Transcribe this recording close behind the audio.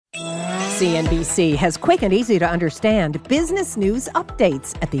CNBC has quick and easy to understand business news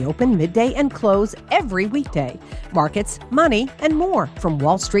updates at the open, midday, and close every weekday. Markets, money, and more from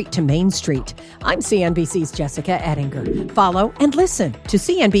Wall Street to Main Street. I'm CNBC's Jessica Ettinger. Follow and listen to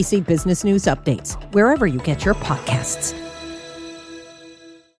CNBC Business News Updates wherever you get your podcasts.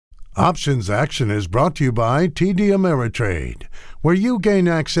 Options Action is brought to you by TD Ameritrade, where you gain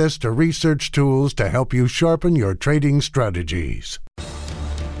access to research tools to help you sharpen your trading strategies.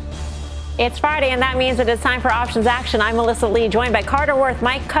 It's Friday, and that means that it's time for Options Action. I'm Melissa Lee, joined by Carter Worth,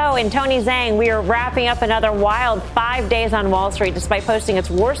 Mike Khouw, and Tony Zhang. We are wrapping up another wild 5 days on Wall Street. Despite posting its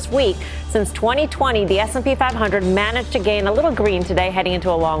worst week since 2020, the S&P 500 managed to gain a little green today heading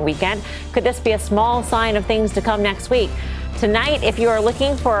into a long weekend. Could this be a small sign of things to come next week? Tonight, if you are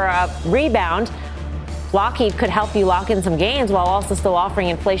looking for a rebound, Lockheed could help you lock in some gains while also still offering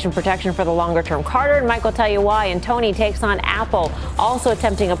inflation protection for the longer term. Carter and Mike will tell you why. And Tony takes on Apple, also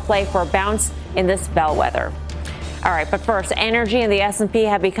attempting a play for a bounce in this bellwether. All right, but first, energy and the S&P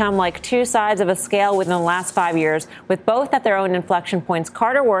have become like two sides of a scale within the last 5 years, with both at their own inflection points.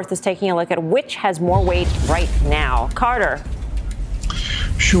 Carter Worth is taking a look at which has more weight right now. Carter.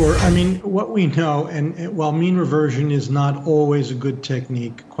 Sure. I mean, what we know, and while mean reversion is not always a good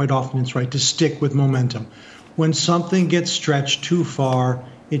technique, quite often it's right to stick with momentum. When something gets stretched too far,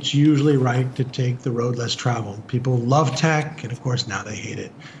 it's usually right to take the road less traveled. People love tech, and of course now they hate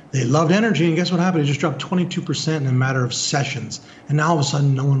it. They loved energy, and guess what happened? It just dropped 22% in a matter of sessions, and now all of a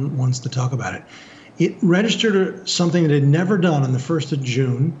sudden no one wants to talk about it. It registered something that it had never done on the 1st of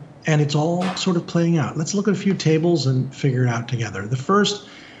June, and it's all sort of playing out. Let's look at a few tables and figure it out together. The first,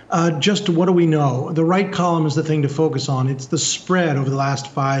 just what do we know? The right column is the thing to focus on. It's the spread over the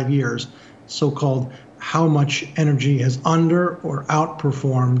last 5 years, so-called how much energy has under or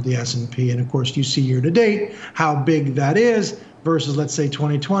outperformed the S&P. And of course, you see year to date how big that is versus, let's say,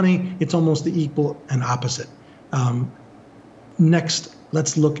 2020. It's almost the equal and opposite. Next,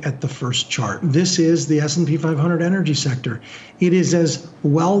 let's look at the first chart. This is the S&P 500 energy sector. It is as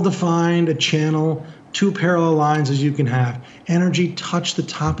well-defined a channel, two parallel lines as you can have. Energy touched the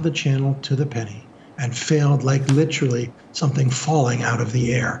top of the channel to the penny and failed like literally something falling out of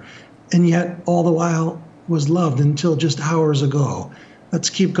the air. And yet, all the while, was loved until just hours ago. Let's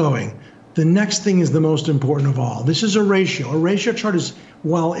keep going. The next thing is the most important of all. This is a ratio. A ratio chart is,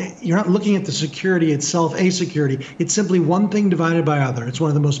 well, you're not looking at the security itself, a security. It's simply one thing divided by other. It's one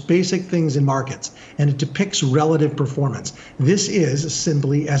of the most basic things in markets, and it depicts relative performance. This is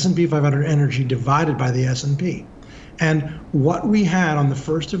simply S&P 500 energy divided by the S&P. And what we had on the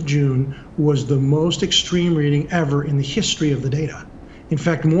 1st of June was the most extreme reading ever in the history of the data. In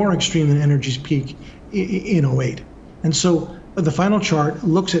fact, more extreme than energy's peak in 08. And so the final chart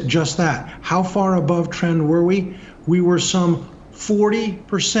looks at just that. How far above trend were we? We were some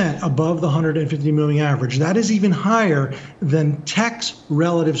 40% above the 150 moving average. That is even higher than tech's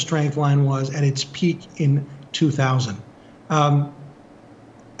relative strength line was at its peak in 2000.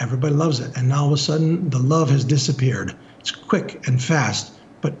 Everybody loves it. And now all of a sudden, the love has disappeared. It's quick and fast.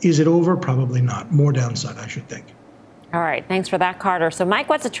 But is it over? Probably not. More downside, I should think. All right. Thanks for that, Carter. So, Mike,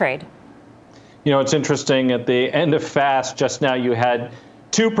 what's a trade? You know, it's interesting. At the end of FAST just now, you had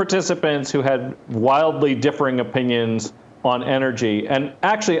two participants who had wildly differing opinions on energy. And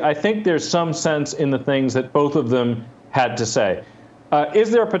actually, I think there's some sense in the things that both of them had to say.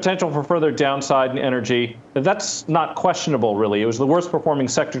 Is there a potential for further downside in energy? That's not questionable, really. It was the worst performing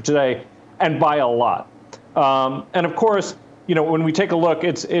sector today, and by a lot. And of course, you know, when we take a look,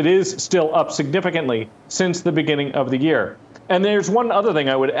 it is still up significantly since the beginning of the year. And there's one other thing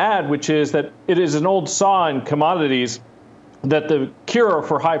I would add, which is that it is an old saw in commodities that the cure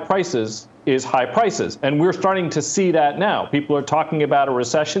for high prices is high prices. And we're starting to see that now. People are talking about a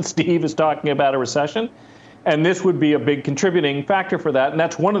recession. Steve is talking about a recession. And this would be a big contributing factor for that. And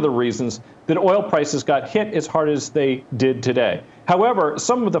that's one of the reasons that oil prices got hit as hard as they did today. However,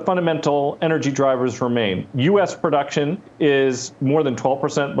 some of the fundamental energy drivers remain. U.S. production is more than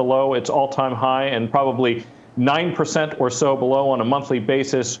 12% below its all-time high and probably 9% or so below on a monthly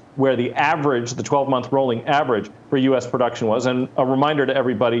basis where the average, the 12-month rolling average for U.S. production was. And a reminder to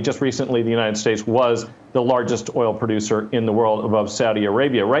everybody, just recently the United States was the largest oil producer in the world above Saudi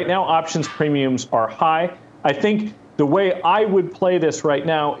Arabia. Right now, options premiums are high. I think the way I would play this right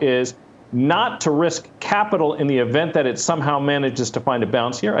now is not to risk capital in the event that it somehow manages to find a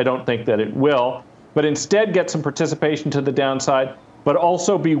bounce here. I don't think that it will, but instead get some participation to the downside, but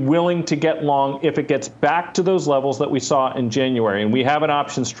also be willing to get long if it gets back to those levels that we saw in January. And we have an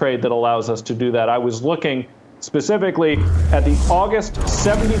options trade that allows us to do that. I was looking specifically at the August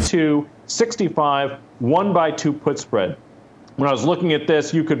 72.65 1x2 put spread. When I was looking at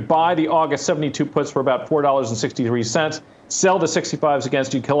this, you could buy the August 72 puts for about $4.63, sell the 65s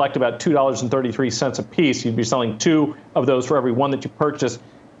against, you collect about $2.33 a piece. You'd be selling 2 of those for every one that you purchased.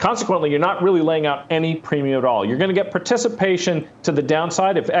 Consequently, you're not really laying out any premium at all. You're going to get participation to the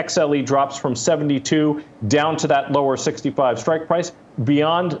downside if XLE drops from 72 down to that lower 65 strike price.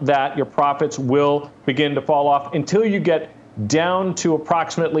 Beyond that, your profits will begin to fall off until you get down to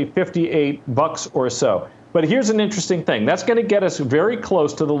approximately $58 or so. But here's an interesting thing. That's going to get us very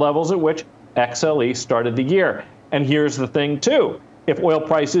close to the levels at which XLE started the year. And here's the thing, too. If oil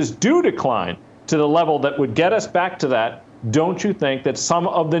prices do decline to the level that would get us back to that, don't you think that some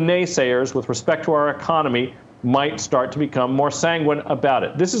of the naysayers with respect to our economy might start to become more sanguine about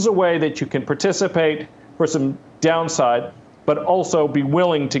it? This is a way that you can participate for some downside, but also be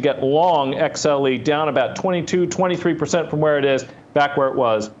willing to get long XLE down about 22, 23% from where it is, back where it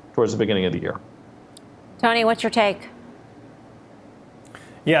was towards the beginning of the year. Tony, what's your take?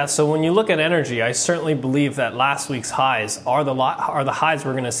 Yeah, so when you look at energy, I certainly believe that last week's highs are the highs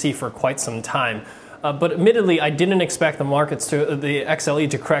we're going to see for quite some time. But admittedly, I didn't expect the XLE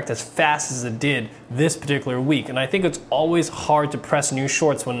to correct as fast as it did this particular week. And I think it's always hard to press new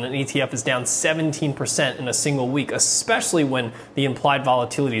shorts when an ETF is down 17% in a single week, especially when the implied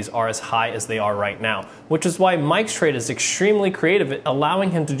volatilities are as high as they are right now. Which is why Mike's trade is extremely creative, allowing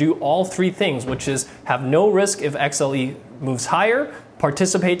him to do all 3 things, which is have no risk if XLE moves higher,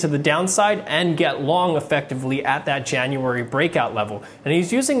 participate to the downside, and get long effectively at that January breakout level. And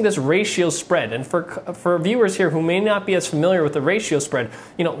he's using this ratio spread. And for viewers here who may not be as familiar with the ratio spread,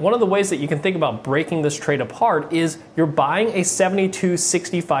 one of the ways that you can think about breaking this trade apart is you're buying a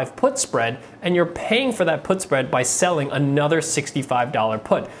 72.65 put spread, and you're paying for that put spread by selling another $65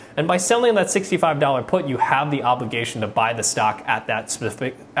 put. And by selling that $65 put, you have the obligation to buy the stock at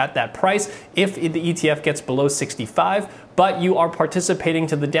that price if the ETF gets below 65. But you are participating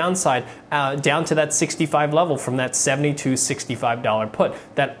to the downside down to that 65 level from that $72.65 put.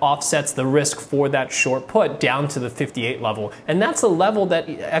 That offsets the risk for that short put down to the 58 level. And that's the level that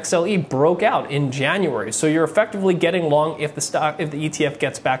XLE broke out in January. So you're effectively getting long if the ETF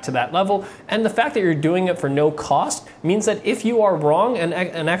gets back to that level. And the fact that you're doing it for no cost means that if you are wrong and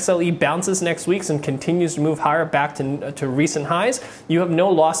XLE bounces next week and continues to move higher back to recent highs, you have no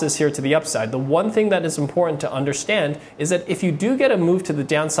losses here to the upside. The one thing that is important to understand is that if you do get a move to the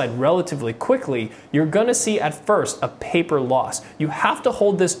downside relatively quickly, you're going to see at first a paper loss. You have to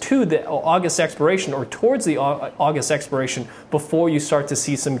hold this to the August expiration or towards the August expiration before you start to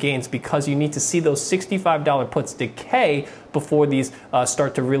see some gains, because you need to see those $65 puts decay before these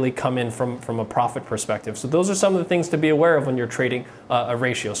start to really come in from a profit perspective. So those are some of the things to be aware of when you're trading a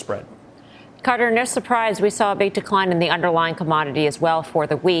ratio spread. Carter, no surprise, we saw a big decline in the underlying commodity as well for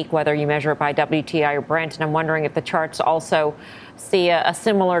the week, whether you measure it by WTI or Brent. And I'm wondering if the charts also see a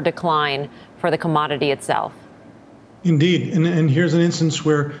similar decline for the commodity itself. Indeed. And here's an instance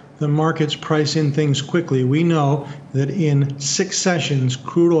where the markets price in things quickly. We know that in 6 sessions,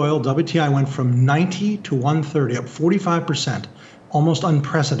 crude oil, WTI, went from 90 to 130, up 45%, almost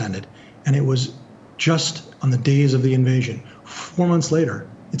unprecedented. And it was just on the days of the invasion. 4 months later,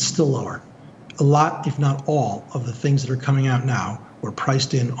 it's still lower. A lot, if not all, of the things that are coming out now were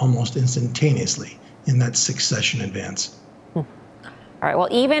priced in almost instantaneously in that 6-session advance. All right. Well,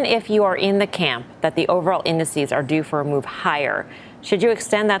 even if you are in the camp that the overall indices are due for a move higher, should you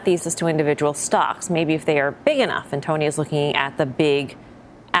extend that thesis to individual stocks, maybe if they are big enough? And Tony is looking at the big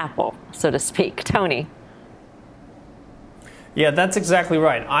apple, so to speak. Tony. Yeah, that's exactly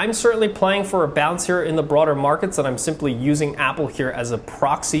right. I'm certainly playing for a bounce here in the broader markets, and I'm simply using Apple here as a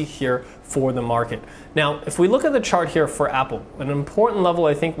proxy here for the market. Now, if we look at the chart here for Apple, an important level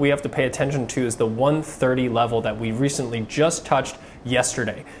I think we have to pay attention to is the 130 level that we recently just touched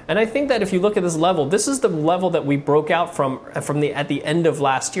yesterday. And I think that if you look at this level, this is the level that we broke out from at the end of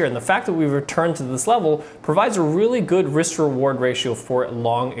last year. And the fact that we returned to this level provides a really good risk-reward ratio for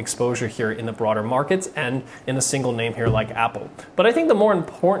long exposure here in the broader markets and in a single name here like Apple. But I think the more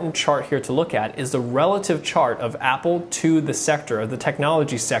important chart here to look at is the relative chart of Apple to the sector, the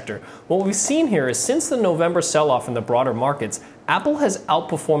technology sector. What we've seen here is since the November sell-off in the broader markets, Apple has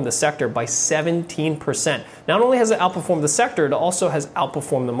outperformed the sector by 17%. Not only has it outperformed the sector, it also has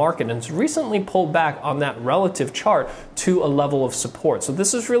outperformed the market, and it's recently pulled back on that relative chart to a level of support. So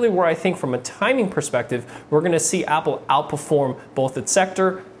this is really where I think from a timing perspective, we're going to see Apple outperform both its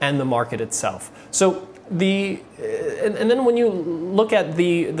sector and the market itself. So And then when you look at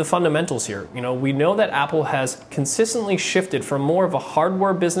the fundamentals here, we know that Apple has consistently shifted from more of a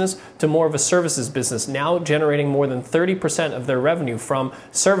hardware business to more of a services business, now generating more than 30% of their revenue from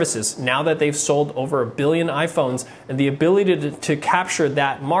services. Now that they've sold over 1 billion iPhones, and the ability to capture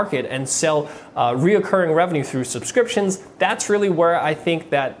that market and sell reoccurring revenue through subscriptions, that's really where I think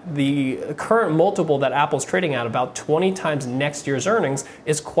that the current multiple that Apple's trading at, about 20 times next year's earnings,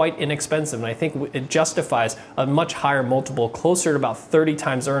 is quite inexpensive. And I think it justifies a much higher multiple, closer to about 30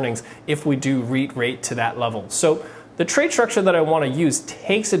 times earnings, if we do rate to that level. So the trade structure that I want to use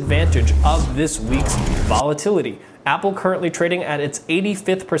takes advantage of this week's volatility. Apple currently trading at its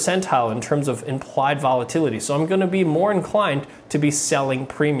 85th percentile in terms of implied volatility. So I'm going to be more inclined to be selling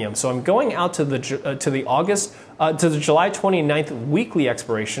premium. So I'm going out to the July 29th weekly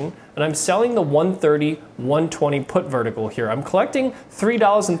expiration, and I'm selling the 130-120 put vertical here. I'm collecting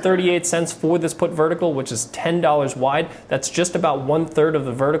 $3.38 for this put vertical, which is $10 wide. That's just about 1/3 of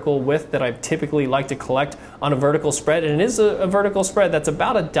the vertical width that I typically like to collect on a vertical spread. And it is a vertical spread that's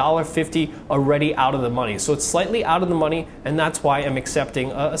about $1.50 already out of the money. So it's slightly out of the money, and that's why I'm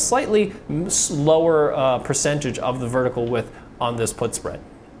accepting a slightly lower percentage of the vertical width on this put spread.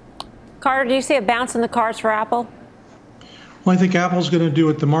 Carter, do you see a bounce in the cards for Apple? Well, I think Apple's going to do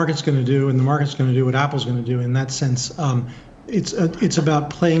what the market's going to do, and the market's going to do what Apple's going to do. In that sense, it's about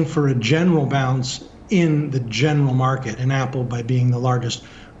playing for a general bounce in the general market, and Apple, by being the largest,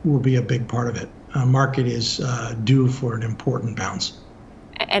 will be a big part of it. Market is due for an important bounce.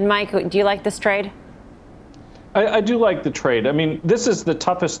 And Mike, do you like this trade? I do like the trade. I mean, this is the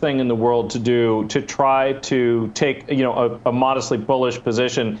toughest thing in the world to do, to try to take, a modestly bullish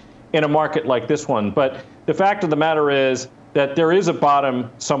position in a market like this one. But the fact of the matter is that there is a bottom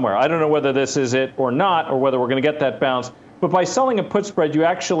somewhere. I don't know whether this is it or not, or whether we're going to get that bounce. But by selling a put spread, you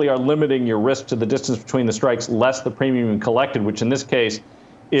actually are limiting your risk to the distance between the strikes, less the premium collected, which in this case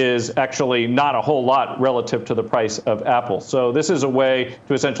is actually not a whole lot relative to the price of Apple. So this is a way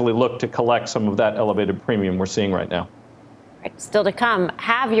to essentially look to collect some of that elevated premium we're seeing right now. Right, still to come,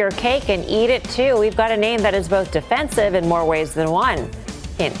 have your cake and eat it too. We've got a name that is both defensive in more ways than one.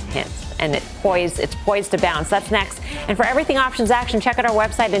 Hint, hint. And it's poised to bounce. That's next. And for everything options action, check out our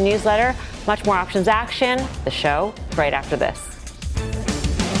website and newsletter. Much more options action. The show right after this.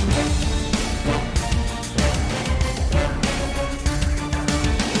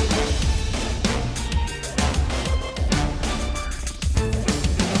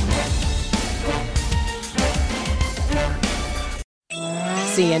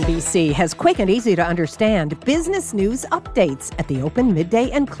 CNBC has quick and easy to understand business news updates at the open, midday,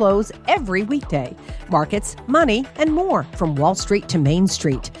 and close every weekday. Markets, money, and more from Wall Street to Main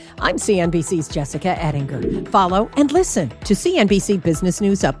Street. I'm CNBC's Jessica Ettinger. Follow and listen to CNBC Business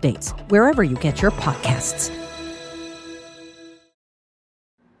News Updates wherever you get your podcasts.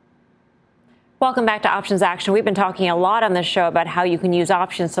 Welcome back to Options Action. We've been talking a lot on this show about how you can use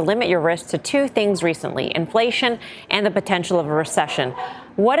options to limit your risk to two things recently: inflation and the potential of a recession.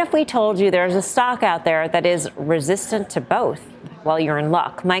 What if we told you there's a stock out there that is resistant to both? Well, you're in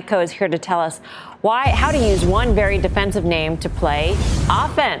luck. Mike Khouw is here to tell us how to use one very defensive name to play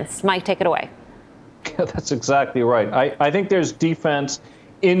offense. Mike, take it away. Yeah, that's exactly right. I think there's defense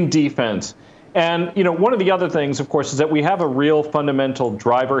in defense. And, one of the other things, of course, is that we have a real fundamental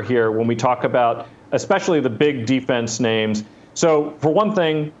driver here when we talk about especially the big defense names. So for one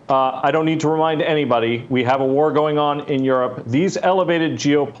thing, I don't need to remind anybody, we have a war going on in Europe. These elevated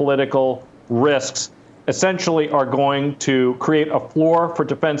geopolitical risks essentially are going to create a floor for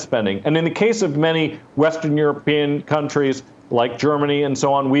defense spending. And in the case of many Western European countries like Germany and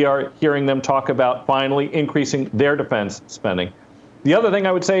so on, we are hearing them talk about finally increasing their defense spending. The other thing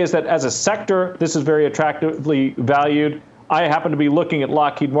I would say is that as a sector, this is very attractively valued. I happen to be looking at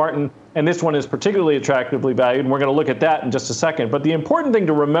Lockheed Martin, and this one is particularly attractively valued, and we're going to look at that in just a second. But the important thing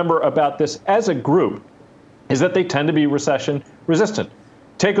to remember about this as a group is that they tend to be recession resistant.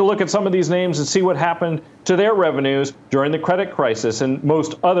 Take a look at some of these names and see what happened to their revenues during the credit crisis and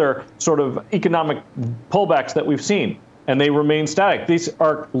most other sort of economic pullbacks that we've seen, and they remain static. These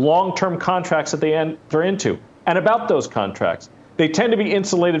are long-term contracts that they enter into. And about those contracts, they tend to be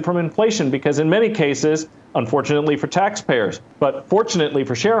insulated from inflation because in many cases, unfortunately for taxpayers, but fortunately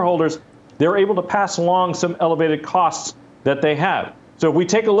for shareholders, they're able to pass along some elevated costs that they have. So if we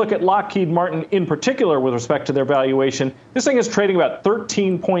take a look at Lockheed Martin in particular with respect to their valuation, this thing is trading about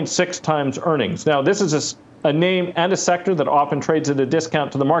 13.6 times earnings. Now, this is a name and a sector that often trades at a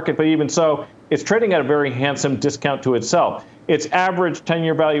discount to the market, but even so, it's trading at a very handsome discount to itself. Its average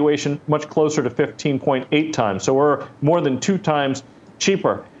 10-year valuation much closer to 15.8 times, so we're more than 2 times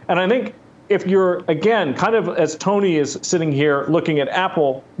cheaper. And I think if you're, again, kind of as Tony is sitting here looking at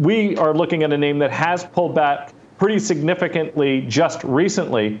Apple, we are looking at a name that has pulled back pretty significantly just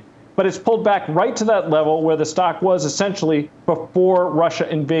recently, but it's pulled back right to that level where the stock was essentially before Russia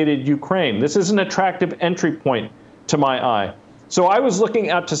invaded Ukraine. This is an attractive entry point to my eye. So I was looking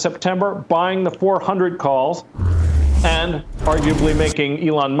out to September, buying the 400 calls, and arguably making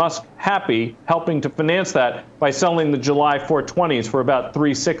Elon Musk happy, helping to finance that by selling the July 420s for about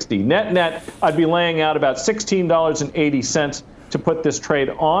 $360. Net, I'd be laying out about $16.80 to put this trade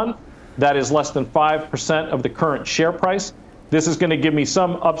on. That is less than 5% of the current share price. This is going to give me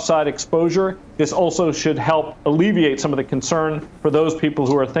some upside exposure. This also should help alleviate some of the concern for those people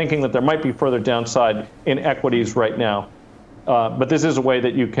who are thinking that there might be further downside in equities right now. But this is a way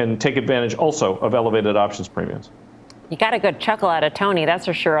that you can take advantage also of elevated options premiums. You got a good chuckle out of Tony, that's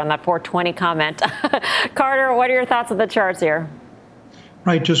for sure, on that 420 comment. Carter, what are your thoughts on the charts here?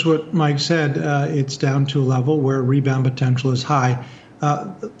 Right, just what Mike said. It's down to a level where rebound potential is high.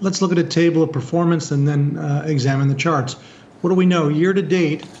 Let's look at a table of performance and then examine the charts. What do we know? Year to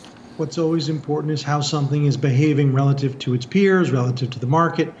date, what's always important is how something is behaving relative to its peers, relative to the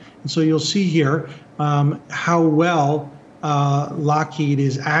market. And so you'll see here how well Lockheed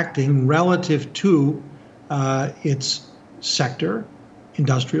is acting relative to its sector,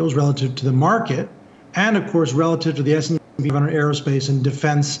 industrials, relative to the market, and of course relative to the S&P 500 aerospace and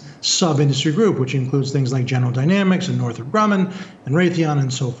defense sub-industry group, which includes things like General Dynamics and Northrop Grumman and Raytheon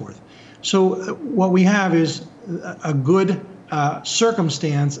and so forth. So what we have is a good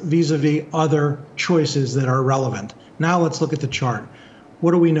circumstance vis-a-vis other choices that are relevant. Now let's look at the chart.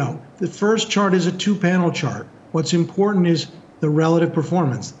 What do we know? The first chart is a two-panel chart. What's important is the relative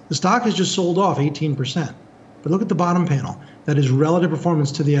performance. The stock has just sold off 18%. But look at the bottom panel. That is relative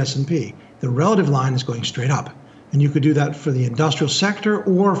performance to the S&P. The relative line is going straight up. And you could do that for the industrial sector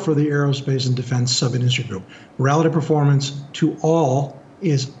or for the aerospace and defense sub-industry group. Relative performance to all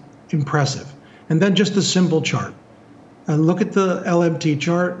is impressive. And then just a simple chart. Look at the LMT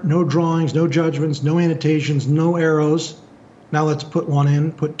chart. No drawings, no judgments, no annotations, no arrows. Now let's put one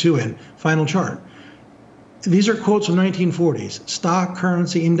in, put two in. Final chart. These are quotes from 1940s. Stock,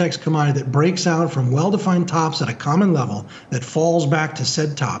 currency, index, commodity that breaks out from well-defined tops at a common level that falls back to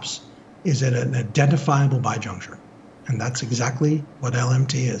said tops is at an identifiable buy juncture. And that's exactly what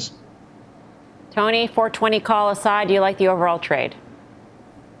LMT is. Tony, 420 call aside, do you like the overall trade?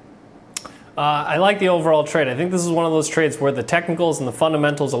 I like the overall trade. I think this is one of those trades where the technicals and the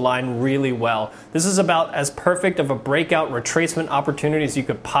fundamentals align really well. This is about as perfect of a breakout retracement opportunity as you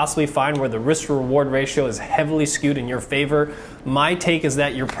could possibly find, where the risk-to-reward ratio is heavily skewed in your favor. My take is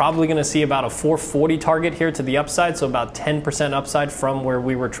that you're probably going to see about a 440 target here to the upside, so about 10% upside from where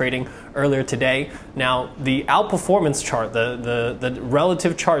we were trading earlier today. Now, the outperformance chart, the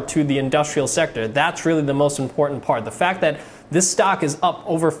relative chart to the industrial sector, that's really the most important part. The fact that this stock is up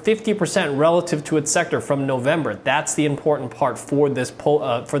over 50% relative to its sector from November. That's the important part for this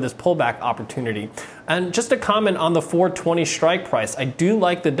pullback opportunity. And just a comment on the 420 strike price. I do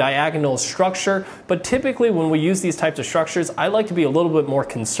like the diagonal structure, but typically when we use these types of structures, I like to be a little bit more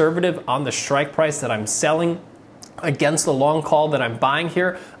conservative on the strike price that I'm selling against the long call that I'm buying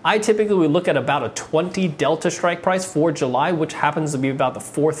here. I typically would look at about a 20 delta strike price for July, which happens to be about the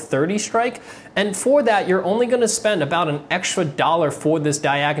 430 strike. And for that, you're only going to spend about an extra $1 for this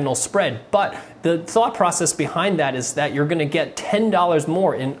diagonal spread. But the thought process behind that is that you're going to get $10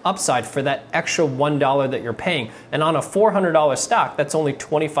 more in upside for that extra $1 that you're paying. And on a $400 stock, that's only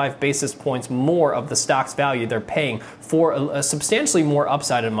 25 basis points more of the stock's value they're paying for a substantially more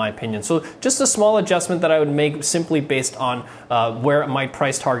upside, in my opinion. So just a small adjustment that I would make simply based on where my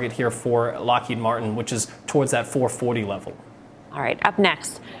price target here for Lockheed Martin, which is towards that 440 level. All right, up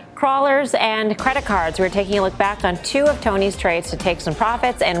next, crawlers and credit cards. We're taking a look back on two of Tony's trades to take some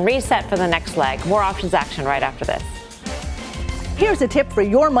profits and reset for the next leg. More options action right after this. Here's a tip for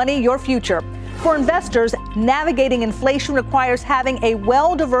your money, your future. For investors, navigating inflation requires having a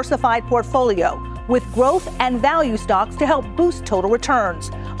well-diversified portfolio with growth and value stocks to help boost total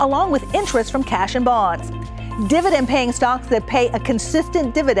returns, along with interest from cash and bonds. Dividend-paying stocks that pay a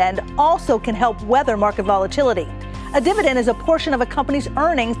consistent dividend also can help weather market volatility. A dividend is a portion of a company's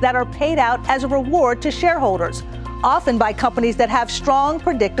earnings that are paid out as a reward to shareholders, often by companies that have strong,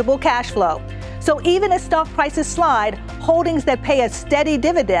 predictable cash flow. So even as stock prices slide, holdings that pay a steady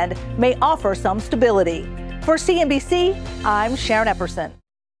dividend may offer some stability. For CNBC, I'm Sharon Epperson.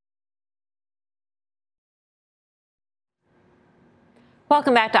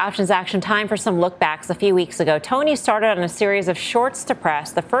 Welcome back to Options Action. Time for some look backs. A few weeks ago, Tony started on a series of shorts to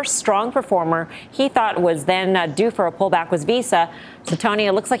press. The first strong performer he thought was then due for a pullback was Visa. So, Tony,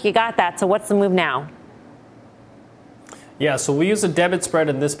 it looks like you got that. So what's the move now? Yeah, so we use a debit spread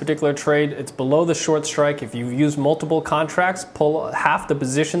in this particular trade. It's below the short strike. If you use multiple contracts, pull half the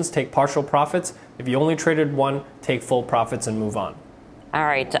positions, take partial profits. If you only traded one, take full profits and move on. All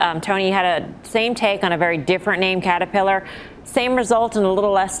right. Tony, you had a same take on a very different name, Caterpillar. Same result in a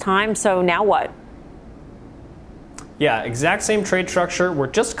little less time. So now what? Yeah, exact same trade structure. We're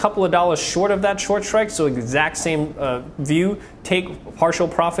just a couple of dollars short of that short strike. So exact same view. Take partial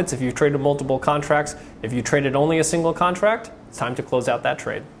profits if you traded multiple contracts. If you traded only a single contract, it's time to close out that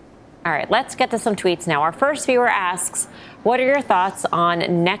trade. All right, let's get to some tweets now. Our first viewer asks, what are your thoughts on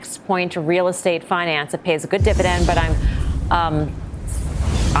NexPoint Real Estate Finance? It pays a good dividend, but I'm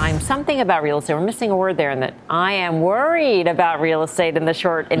something about real estate. We're missing a word there in that I am worried about real estate in the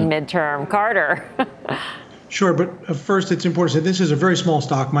short and midterm. Carter. Sure, but first it's important to say this is a very small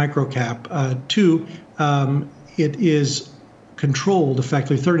stock, micro cap. Two, it is controlled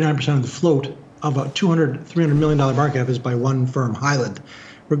effectively. 39% of the float of a $300 million market cap is by one firm, Highland.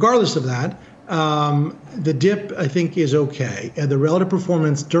 Regardless of that, the dip, I think, is okay. The relative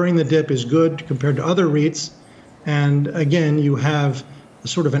performance during the dip is good compared to other REITs. And again, you have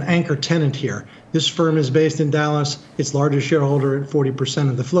sort of an anchor tenant here. This firm is based in Dallas. Its largest shareholder at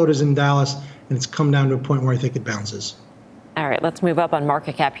 40% of the float is in Dallas, and it's come down to a point where I think it bounces. All right, let's move up on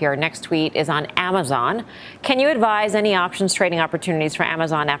market cap here. Next tweet is on Amazon. Can you advise any options trading opportunities for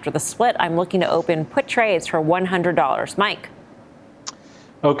Amazon after the split? I'm looking to open put trades for $100. Mike.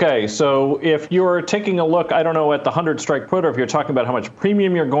 Okay, so if you're taking a look, I don't know, at the 100-strike put, or if you're talking about how much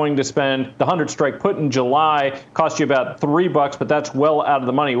premium you're going to spend, the 100-strike put in July cost you about $3, but that's well out of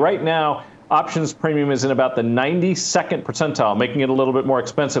the money. Right now, options premium is in about the 92nd percentile, making it a little bit more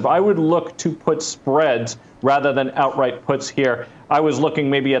expensive. I would look to put spreads rather than outright puts here. I was looking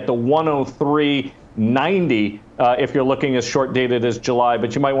maybe at the 103.90 if you're looking as short dated as July,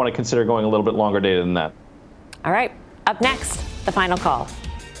 but you might want to consider going a little bit longer dated than that. All right, up next, the final call.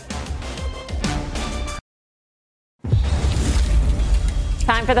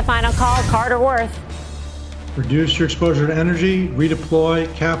 Time for the final call. Carter Worth. Reduce your exposure to energy, redeploy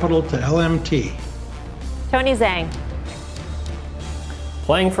capital to LMT. Tony Zhang.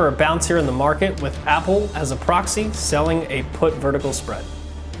 Playing for a bounce here in the market with Apple as a proxy, selling a put vertical spread.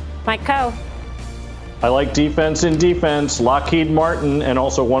 Mike Coe. I like defense in defense, Lockheed Martin, and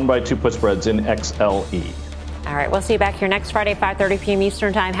also 1x2 put spreads in XLE. All right, we'll see you back here next Friday, 5:30 p.m.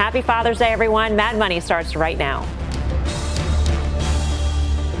 Eastern Time. Happy Father's Day, everyone. Mad Money starts right now.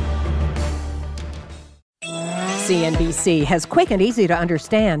 CNBC has quick and easy to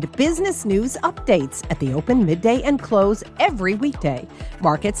understand business news updates at the open, midday, and close every weekday.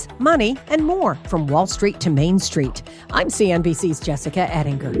 Markets, money, and more from Wall Street to Main Street. I'm CNBC's Jessica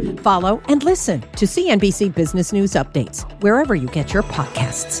Ettinger. Follow and listen to CNBC Business News Updates wherever you get your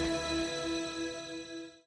podcasts.